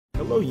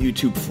Hello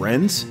YouTube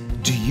friends.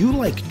 Do you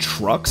like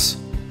trucks?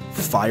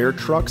 Fire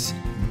trucks,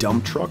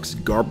 dump trucks,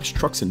 garbage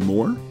trucks, and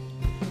more?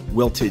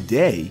 Well,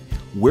 today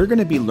we're going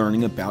to be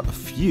learning about a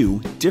few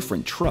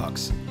different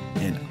trucks,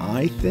 and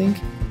I think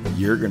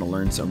you're going to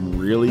learn some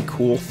really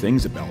cool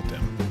things about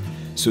them.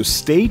 So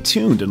stay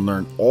tuned and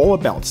learn all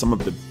about some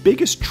of the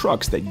biggest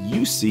trucks that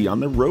you see on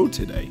the road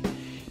today.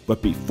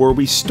 But before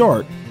we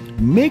start,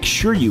 make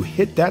sure you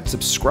hit that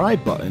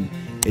subscribe button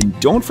and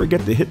don't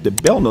forget to hit the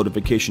bell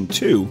notification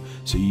too,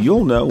 so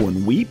you'll know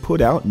when we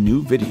put out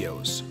new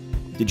videos.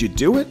 Did you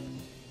do it?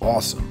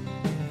 Awesome.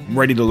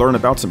 Ready to learn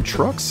about some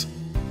trucks?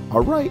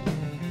 Alright,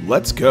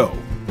 let's go.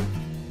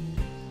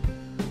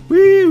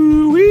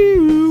 Wee-oo,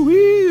 wee-oo,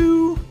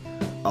 wee-oo.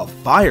 A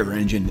fire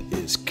engine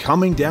is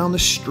coming down the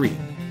street.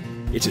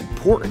 It's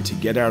important to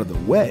get out of the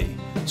way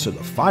so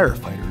the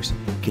firefighters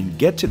can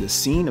get to the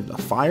scene of the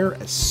fire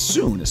as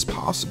soon as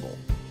possible.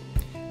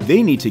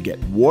 They need to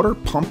get water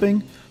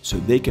pumping so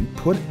they can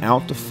put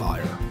out the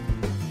fire.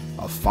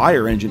 A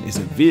fire engine is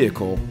a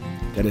vehicle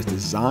that is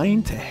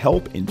designed to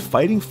help in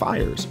fighting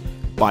fires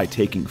by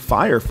taking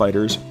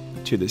firefighters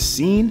to the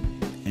scene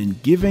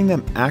and giving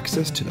them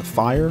access to the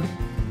fire,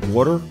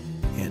 water,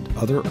 and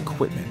other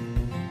equipment.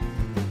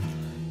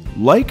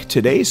 Like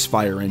today's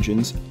fire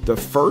engines, the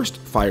first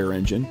fire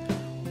engine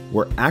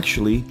were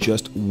actually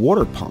just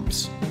water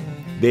pumps.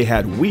 They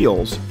had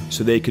wheels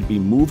so they could be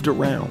moved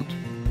around.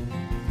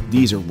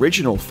 These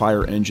original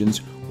fire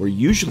engines were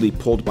usually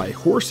pulled by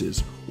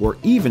horses or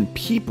even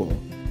people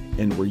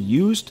and were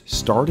used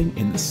starting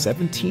in the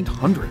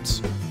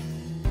 1700s.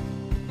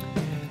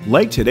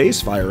 Like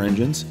today's fire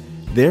engines,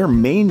 their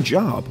main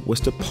job was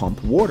to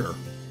pump water.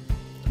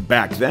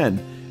 Back then,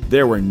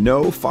 there were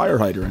no fire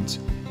hydrants,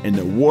 and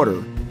the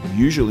water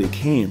usually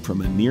came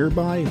from a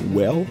nearby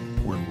well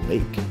or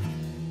lake.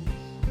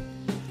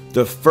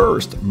 The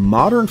first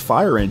modern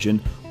fire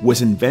engine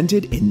was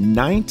invented in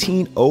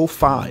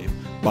 1905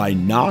 by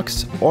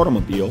Knox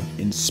Automobile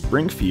in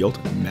Springfield,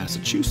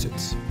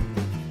 Massachusetts.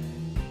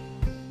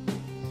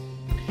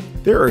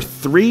 There are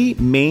three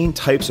main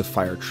types of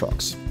fire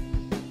trucks,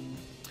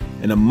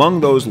 and among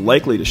those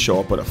likely to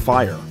show up at a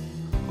fire,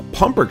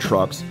 pumper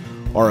trucks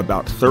are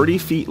about 30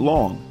 feet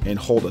long and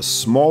hold a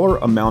smaller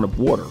amount of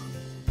water.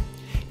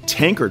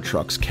 Tanker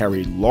trucks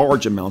carry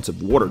large amounts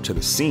of water to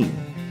the scene.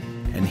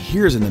 And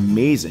here's an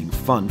amazing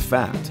fun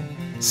fact.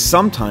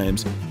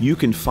 Sometimes you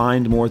can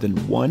find more than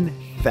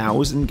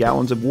 1,000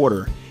 gallons of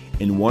water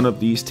in one of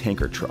these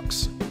tanker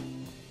trucks.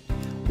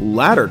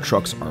 Ladder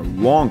trucks are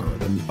longer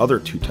than the other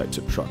two types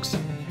of trucks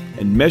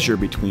and measure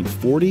between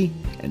 40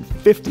 and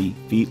 50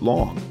 feet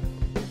long.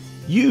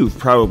 You've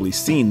probably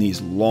seen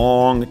these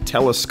long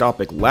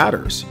telescopic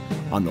ladders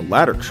on the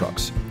ladder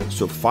trucks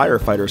so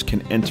firefighters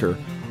can enter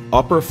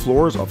upper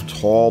floors of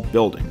tall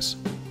buildings.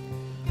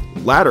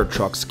 Ladder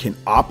trucks can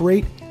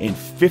operate in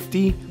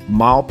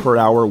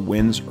 50-mile-per-hour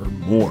winds or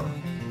more.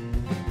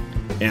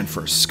 And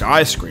for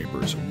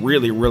skyscrapers,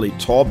 really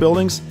tall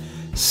buildings,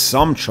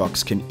 some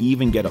trucks can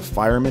even get a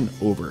fireman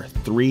over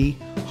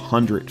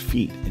 300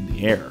 feet in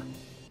the air.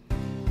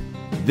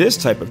 This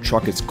type of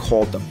truck is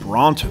called the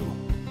Bronto,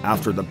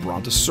 after the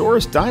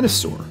Brontosaurus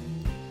dinosaur.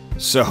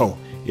 So,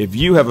 if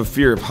you have a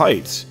fear of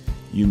heights,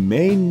 you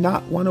may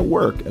not want to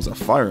work as a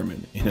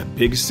fireman in a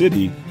big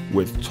city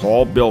with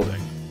tall buildings.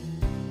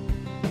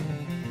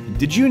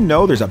 Did you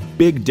know there's a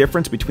big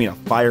difference between a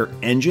fire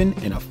engine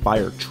and a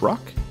fire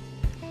truck?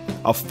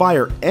 A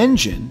fire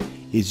engine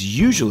is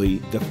usually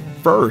the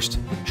first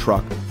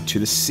truck to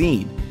the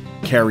scene,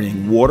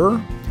 carrying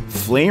water,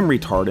 flame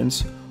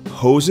retardants,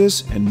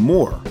 hoses, and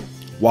more,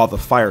 while the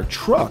fire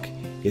truck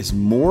is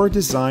more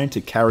designed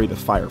to carry the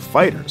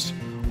firefighters,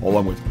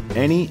 along with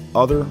any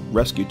other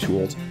rescue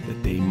tools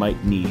that they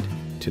might need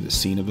to the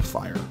scene of the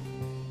fire.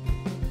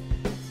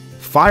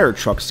 Fire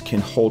trucks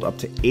can hold up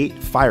to 8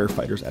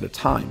 firefighters at a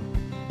time.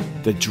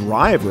 The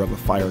driver of a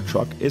fire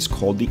truck is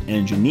called the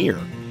engineer,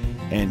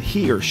 and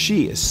he or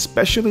she is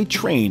specially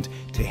trained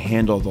to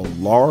handle the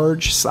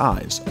large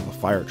size of a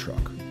fire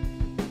truck.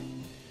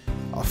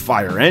 A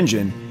fire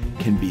engine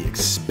can be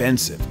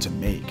expensive to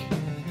make,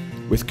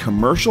 with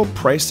commercial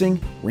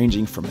pricing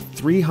ranging from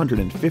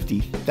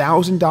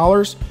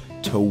 $350,000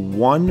 to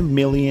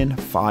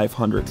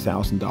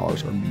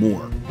 $1,500,000 or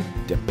more,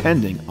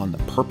 depending on the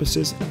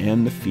purposes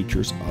and the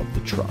features of the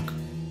truck.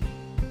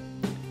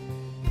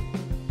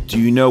 Do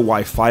you know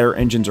why fire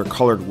engines are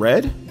colored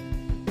red?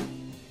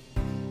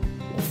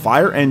 Well,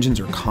 fire engines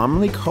are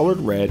commonly colored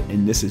red,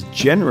 and this is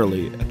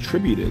generally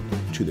attributed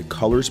to the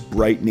color's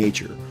bright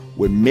nature,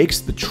 what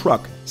makes the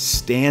truck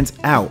stand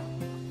out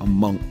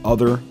among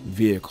other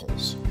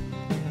vehicles.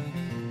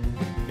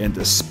 And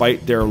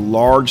despite their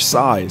large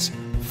size,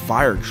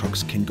 fire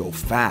trucks can go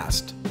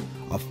fast.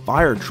 A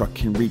fire truck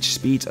can reach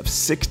speeds of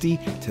 60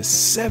 to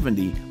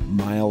 70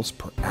 miles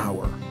per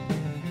hour.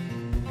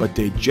 But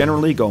they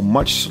generally go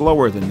much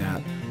slower than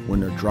that when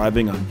they're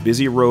driving on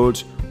busy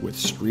roads with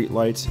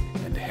streetlights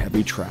and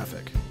heavy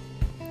traffic.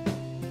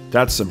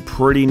 That's some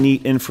pretty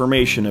neat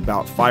information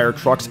about fire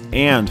trucks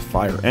and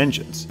fire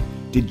engines.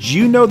 Did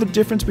you know the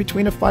difference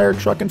between a fire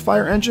truck and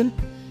fire engine?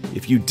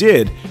 If you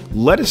did,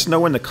 let us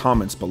know in the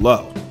comments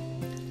below.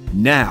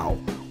 Now,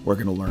 we're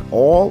going to learn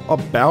all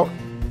about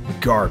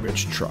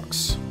garbage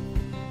trucks.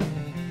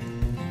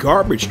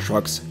 Garbage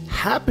trucks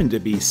happen to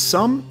be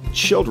some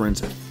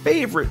children's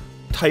favorite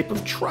type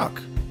of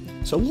truck.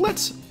 So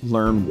let's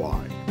learn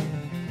why.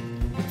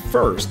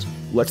 First,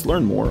 let's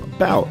learn more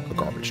about a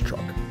garbage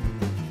truck.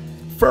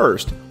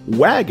 First,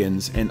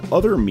 wagons and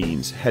other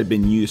means had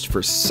been used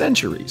for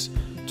centuries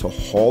to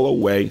haul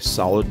away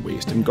solid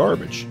waste and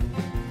garbage.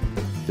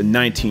 The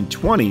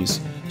 1920s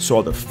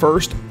saw the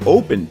first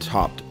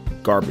open-topped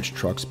garbage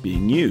trucks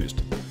being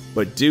used,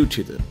 but due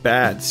to the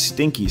bad,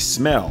 stinky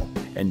smell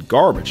and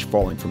garbage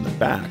falling from the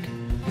back,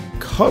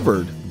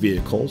 covered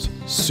vehicles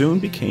soon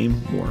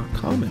became more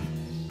common.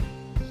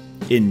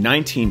 In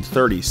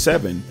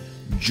 1937,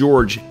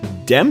 George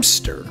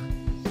Dempster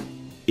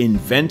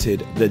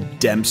invented the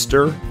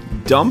Dempster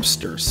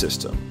dumpster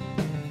system,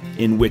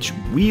 in which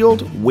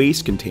wheeled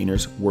waste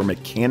containers were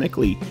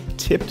mechanically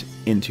tipped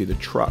into the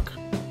truck.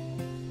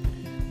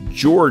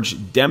 George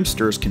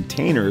Dempster's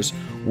containers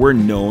were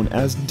known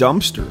as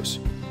dumpsters,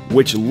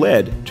 which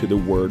led to the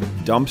word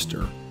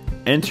dumpster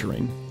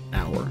entering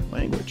our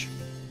language.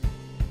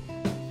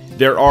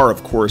 There are,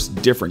 of course,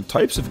 different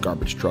types of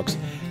garbage trucks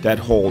that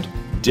hold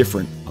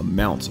different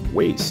amounts of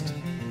waste.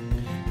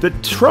 The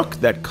truck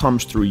that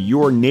comes through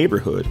your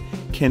neighborhood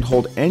can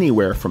hold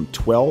anywhere from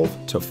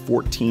 12 to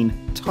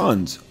 14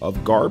 tons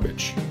of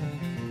garbage.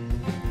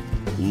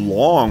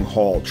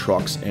 Long-haul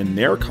trucks and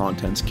their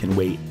contents can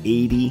weigh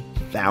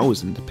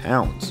 80,000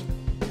 pounds.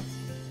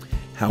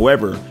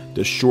 However,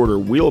 the shorter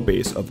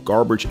wheelbase of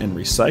garbage and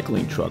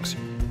recycling trucks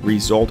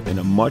result in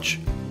a much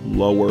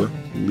lower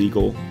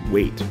legal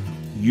weight,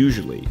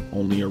 usually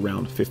only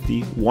around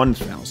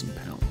 51,000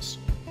 pounds.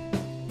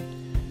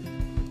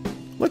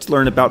 Let's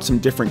learn about some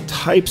different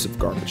types of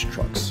garbage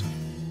trucks.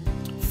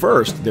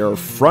 First, there are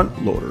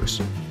front loaders.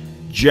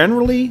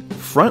 Generally,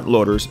 front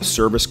loaders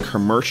service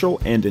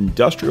commercial and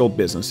industrial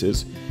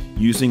businesses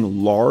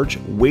using large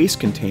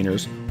waste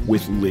containers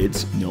with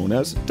lids known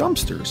as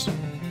dumpsters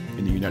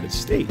in the United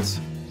States.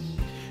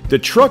 The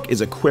truck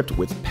is equipped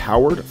with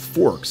powered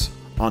forks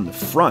on the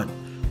front,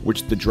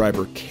 which the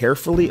driver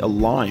carefully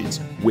aligns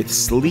with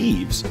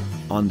sleeves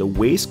on the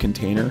waste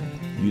container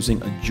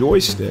using a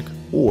joystick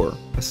or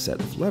a set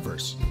of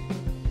levers.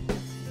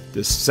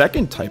 The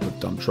second type of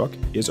dump truck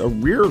is a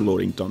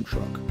rear-loading dump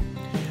truck.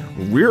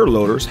 Rear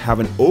loaders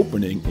have an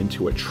opening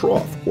into a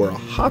trough or a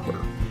hopper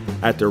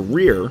at the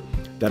rear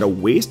that a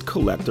waste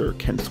collector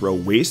can throw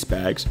waste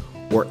bags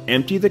or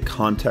empty the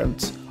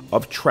contents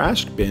of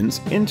trash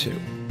bins into.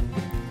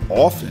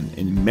 Often,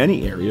 in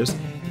many areas,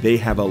 they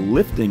have a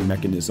lifting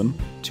mechanism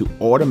to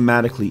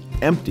automatically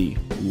empty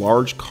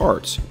large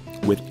carts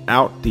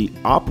without the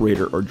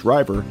operator or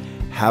driver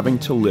having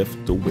to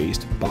lift the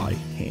waste by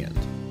hand.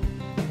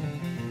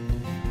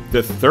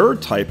 The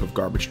third type of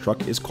garbage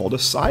truck is called a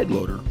side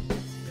loader.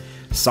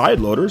 Side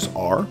loaders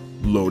are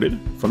loaded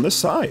from the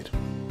side,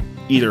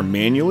 either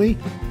manually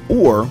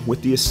or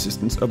with the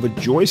assistance of a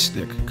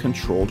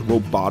joystick-controlled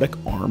robotic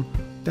arm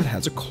that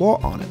has a claw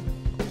on it.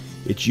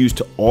 It's used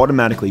to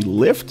automatically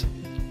lift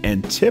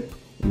and tip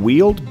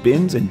wheeled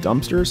bins and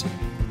dumpsters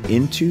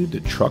into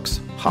the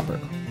truck's hopper.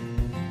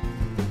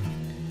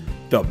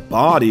 The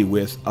body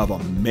width of a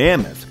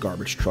mammoth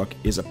garbage truck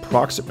is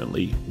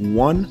approximately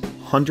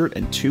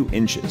 102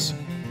 inches.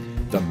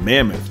 The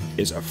mammoth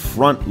is a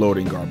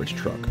front-loading garbage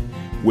truck,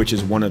 which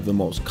is one of the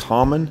most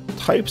common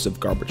types of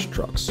garbage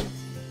trucks.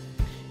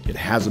 It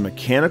has a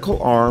mechanical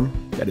arm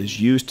that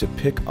is used to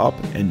pick up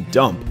and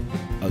dump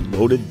a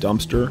loaded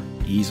dumpster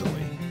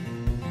easily.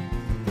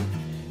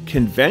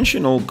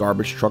 Conventional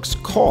garbage trucks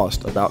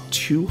cost about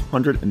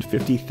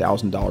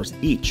 $250,000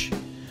 each,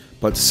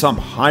 but some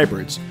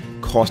hybrids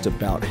cost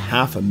about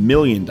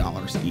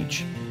 $500,000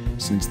 each,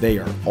 since they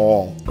are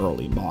all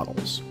early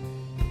models.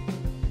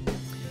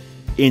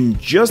 In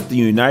just the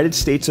United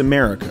States of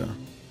America,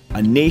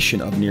 a nation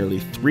of nearly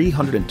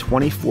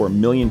 324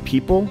 million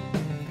people,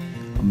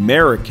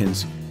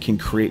 Americans can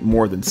create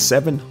more than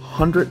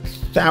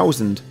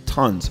 700,000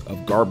 tons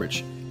of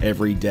garbage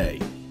every day.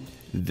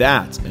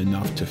 That's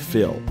enough to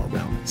fill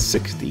around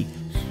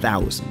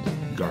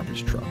 60,000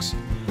 garbage trucks.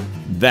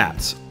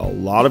 That's a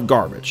lot of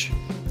garbage,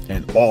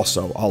 and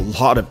also a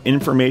lot of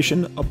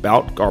information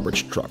about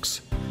garbage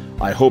trucks.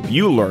 I hope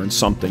you learned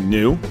something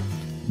new.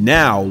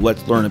 Now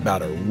let's learn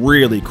about a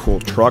really cool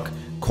truck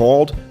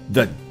called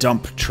the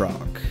dump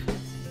truck.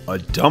 A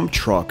dump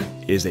truck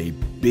is a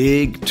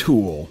big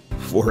tool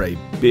for a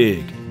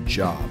big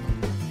job.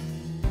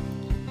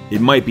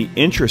 It might be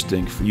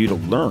interesting for you to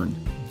learn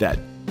that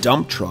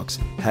dump trucks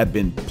have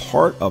been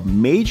part of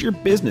major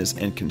business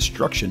and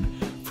construction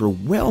for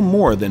well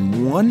more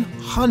than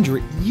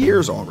 100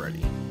 years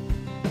already.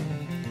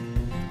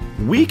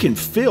 We can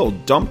fill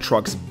dump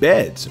trucks'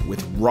 beds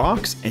with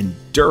rocks and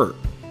dirt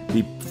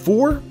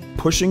before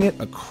pushing it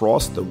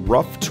across the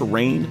rough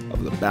terrain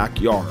of the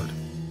backyard.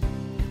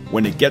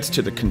 When it gets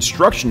to the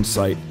construction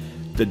site,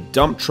 the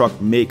dump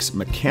truck makes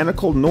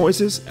mechanical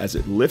noises as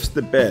it lifts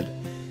the bed,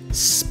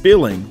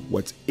 spilling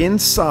what's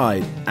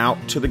inside out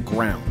to the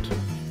ground.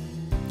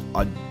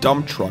 A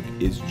dump truck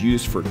is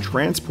used for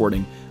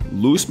transporting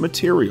loose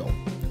material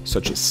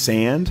such as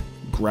sand,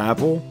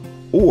 gravel,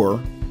 or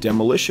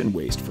demolition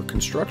waste for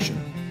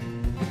construction.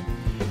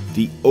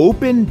 The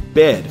open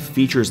bed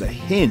features a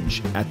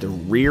hinge at the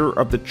rear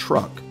of the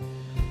truck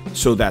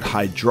so that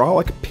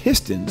hydraulic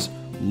pistons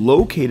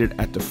located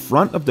at the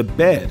front of the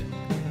bed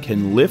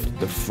can lift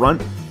the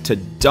front to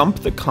dump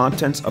the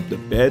contents of the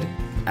bed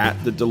at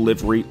the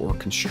delivery or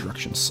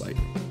construction site.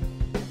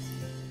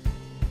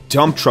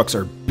 Dump trucks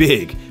are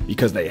big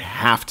because they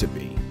have to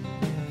be.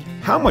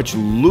 How much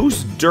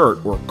loose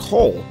dirt or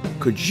coal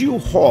could you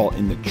haul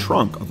in the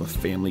trunk of a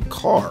family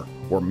car,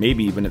 or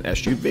maybe even an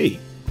SUV?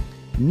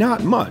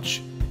 Not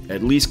much,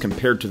 at least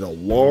compared to the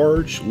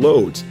large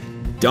loads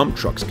dump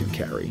trucks can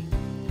carry.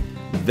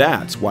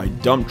 That's why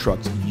dump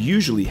trucks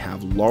usually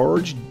have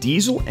large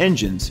diesel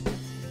engines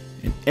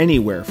and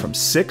anywhere from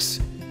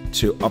 6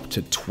 to up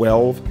to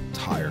 12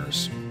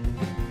 tires.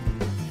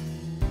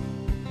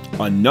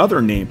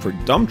 Another name for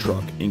dump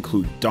truck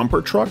include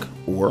dumper truck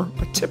or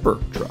a tipper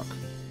truck.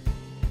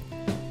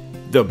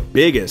 The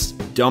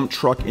biggest dump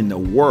truck in the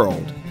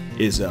world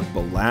is a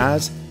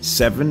Belaz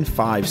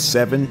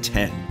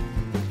 75710.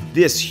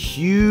 This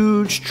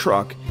huge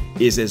truck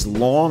is as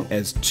long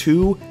as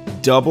 2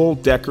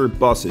 double-decker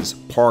buses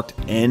parked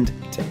end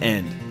to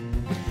end,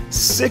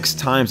 6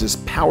 times as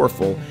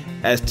powerful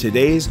as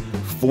today's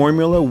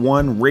Formula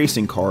One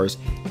racing cars,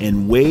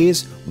 and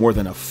weighs more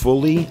than a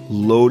fully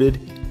loaded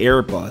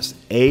Airbus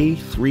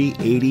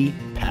A380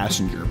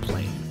 passenger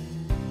plane.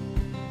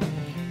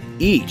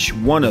 Each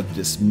one of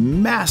this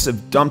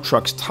massive dump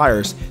truck's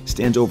tires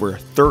stands over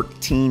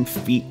 13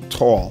 feet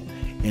tall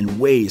and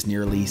weighs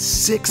nearly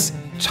 6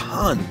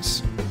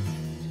 tons.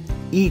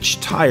 Each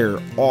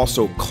tire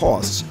also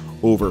costs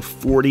over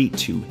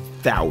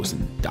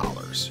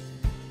 $42,000,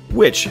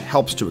 which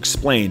helps to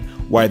explain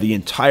why the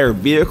entire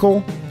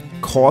vehicle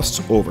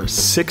costs over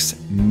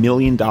 $6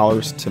 million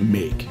to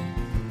make.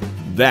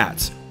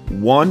 That's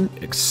one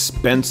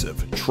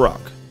expensive truck.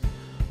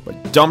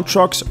 But dump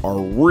trucks are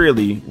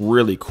really,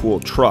 really cool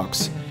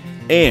trucks.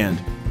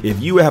 And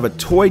if you have a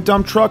toy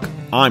dump truck,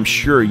 I'm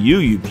sure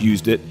you've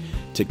used it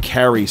to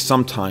carry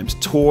sometimes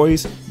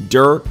toys,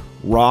 dirt,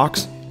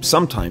 rocks,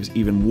 sometimes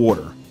even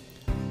water.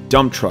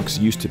 Dump trucks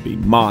used to be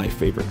my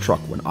favorite truck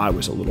when I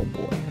was a little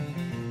boy.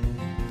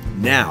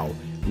 Now,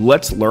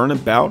 let's learn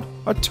about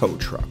a tow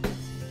truck.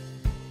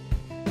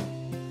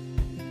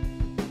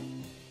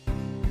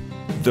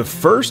 The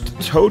first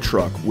tow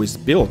truck was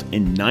built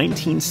in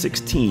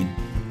 1916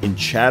 in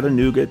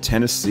Chattanooga,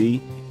 Tennessee,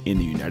 in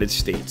the United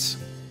States.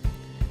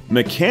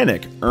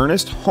 Mechanic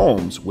Ernest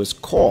Holmes was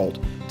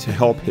called to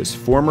help his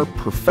former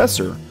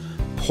professor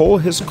pull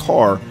his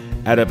car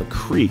out of a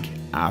creek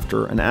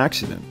after an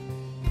accident.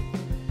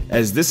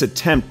 As this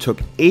attempt took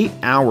 8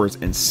 hours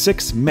and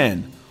 6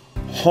 men,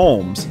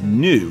 Holmes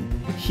knew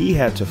he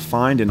had to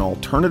find an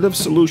alternative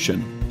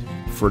solution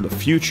for the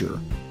future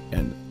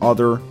and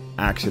other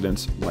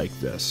accidents like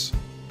this.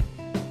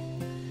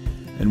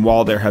 And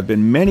while there have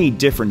been many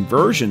different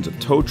versions of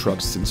tow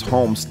trucks since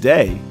Holmes'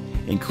 day,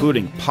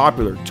 including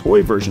popular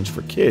toy versions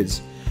for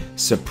kids,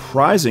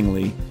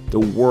 surprisingly, the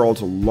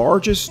world's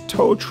largest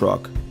tow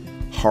truck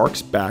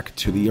harks back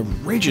to the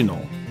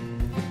original.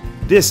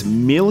 This $1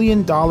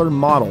 million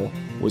model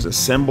was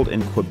assembled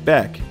in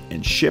Quebec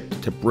and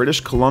shipped to British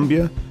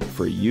Columbia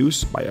for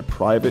use by a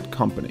private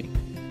company.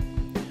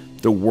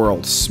 The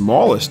world's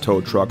smallest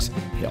tow trucks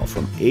hail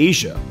from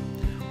Asia,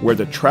 where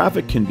the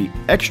traffic can be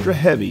extra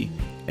heavy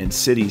and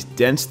cities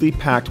densely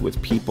packed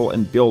with people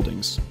and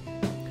buildings.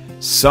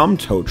 Some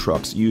tow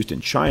trucks used in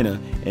China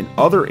and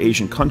other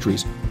Asian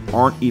countries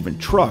aren't even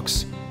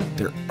trucks,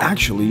 they're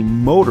actually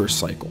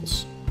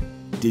motorcycles.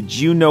 Did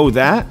you know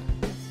that?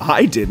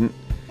 I didn't.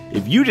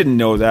 If you didn't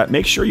know that,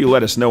 make sure you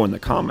let us know in the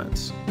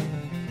comments.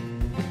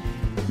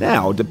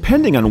 Now,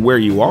 depending on where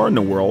you are in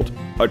the world,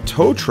 a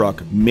tow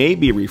truck may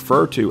be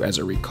referred to as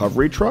a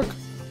recovery truck,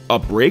 a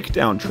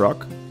breakdown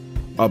truck,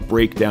 a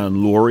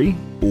breakdown lorry,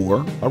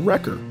 or a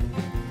wrecker.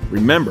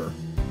 Remember,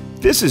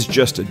 this is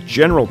just a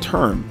general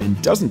term and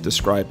doesn't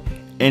describe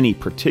any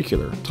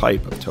particular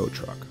type of tow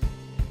truck.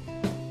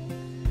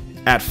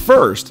 At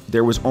first,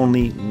 there was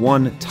only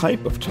one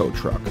type of tow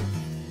truck,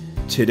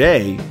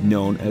 today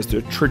known as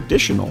the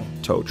traditional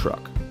tow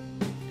truck.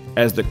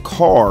 As the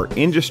car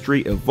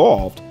industry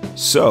evolved,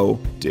 so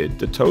did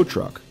the tow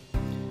truck.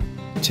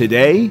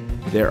 Today,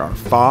 there are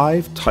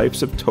 5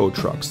 types of tow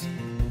trucks: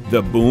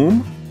 the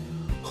boom,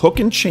 hook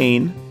and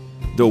chain,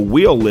 the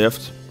wheel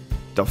lift,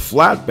 the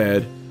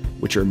flatbed,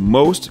 which are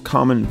most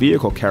common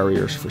vehicle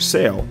carriers for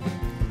sale,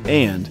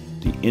 and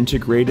the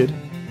integrated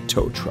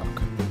tow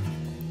truck.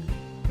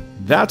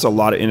 That's a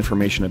lot of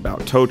information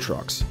about tow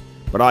trucks,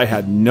 but I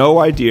had no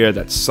idea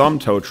that some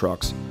tow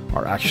trucks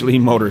are actually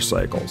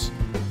motorcycles.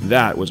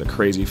 That was a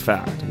crazy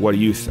fact. What do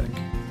you think?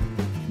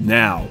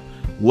 Now,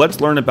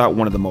 let's learn about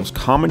one of the most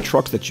common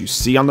trucks that you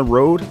see on the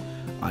road,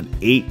 an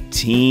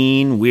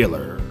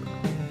 18-wheeler.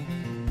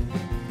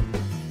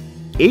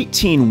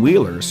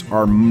 18-wheelers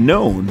are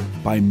known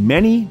by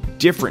many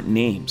different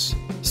names,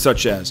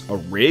 such as a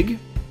rig,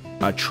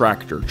 a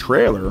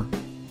tractor-trailer,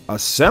 a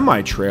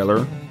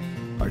semi-trailer,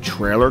 a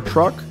trailer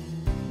truck,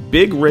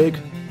 big rig,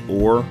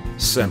 or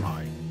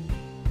semi.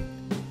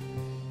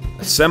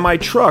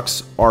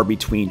 Semi-trucks are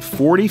between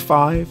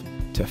 45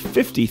 to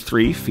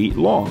 53 feet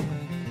long,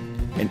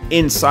 and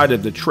inside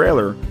of the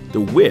trailer,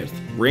 the width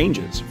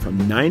ranges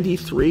from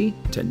 93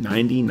 to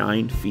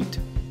 99 feet.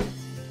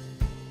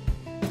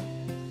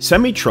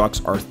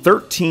 Semi-trucks are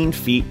 13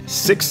 feet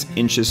 6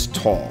 inches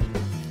tall,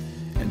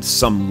 and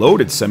some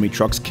loaded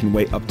semi-trucks can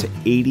weigh up to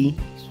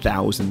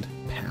 80,000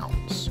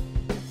 pounds.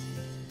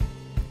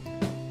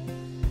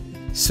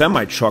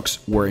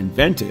 Semi-trucks were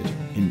invented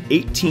in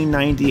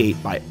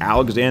 1898 by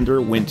Alexander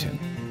Winton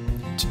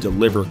to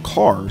deliver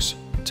cars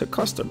to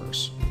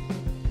customers.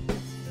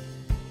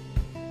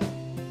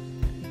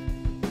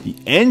 The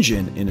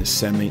engine in a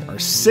semi are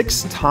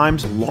 6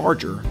 times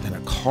larger than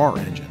a car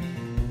engine.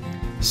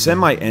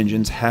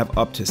 Semi-engines have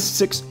up to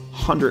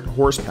 600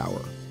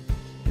 horsepower,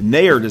 and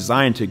they are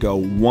designed to go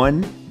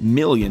 1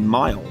 million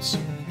miles.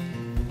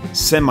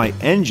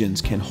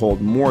 Semi-engines can hold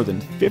more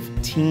than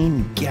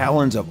 15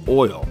 gallons of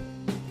oil,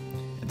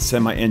 and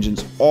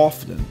semi-engines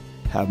often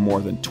have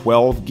more than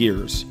 12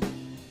 gears,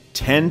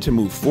 10 to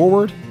move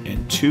forward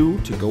and 2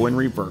 to go in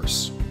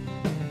reverse.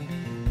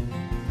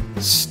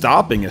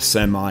 Stopping a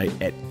semi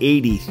at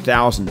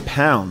 80,000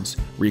 pounds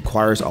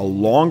requires a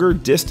longer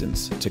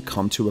distance to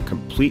come to a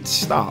complete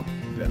stop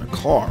than a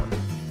car.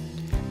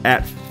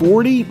 At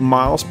 40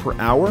 miles per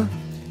hour,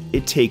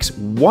 it takes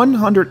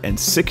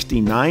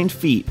 169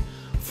 feet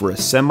for a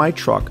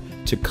semi-truck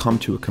to come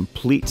to a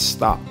complete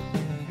stop.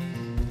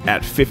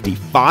 At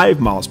 55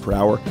 miles per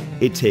hour,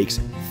 it takes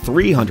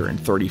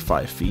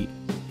 335 feet.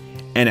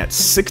 And at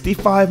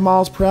 65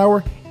 miles per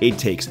hour, it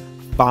takes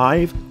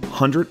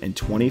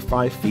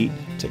 525 feet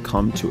to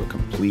come to a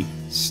complete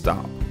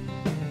stop.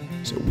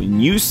 So when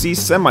you see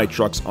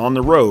semi-trucks on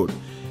the road,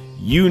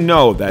 you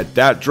know that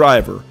that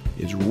driver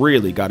is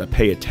really got to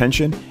pay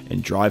attention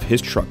and drive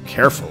his truck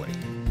carefully.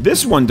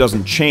 This one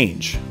doesn't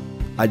change.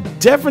 A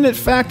definite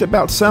fact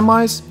about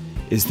semis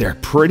is they're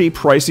pretty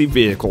pricey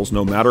vehicles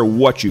no matter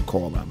what you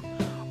call them.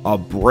 A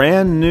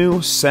brand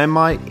new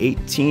semi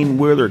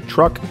 18-wheeler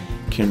truck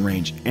can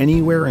range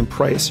anywhere in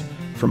price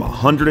from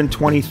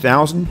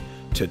 $120,000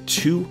 to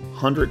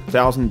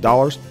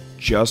 $200,000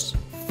 just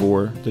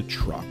for the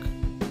truck.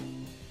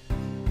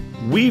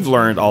 We've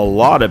learned a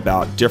lot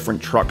about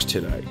different trucks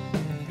today,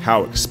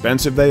 how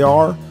expensive they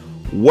are,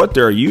 what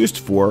they're used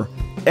for,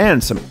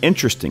 and some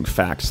interesting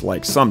facts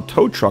like some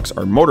tow trucks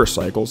are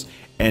motorcycles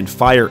and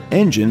fire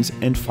engines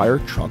and fire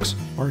trucks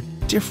are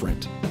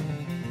different.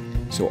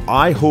 So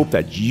I hope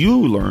that you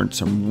learned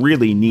some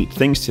really neat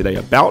things today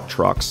about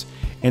trucks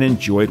and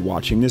enjoyed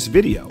watching this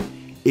video.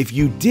 If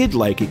you did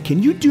like it,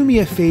 can you do me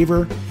a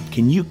favor?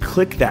 Can you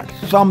click that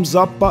thumbs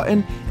up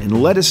button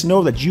and let us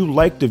know that you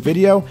liked the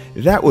video?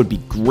 That would be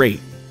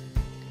great.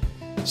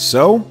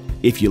 So,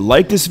 if you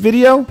like this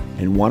video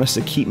and want us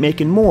to keep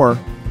making more,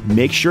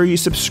 make sure you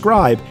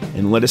subscribe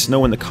and let us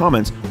know in the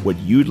comments what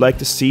you'd like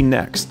to see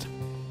next.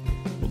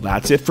 Well,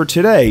 that's it for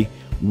today.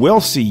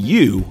 We'll see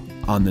you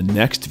on the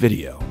next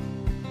video.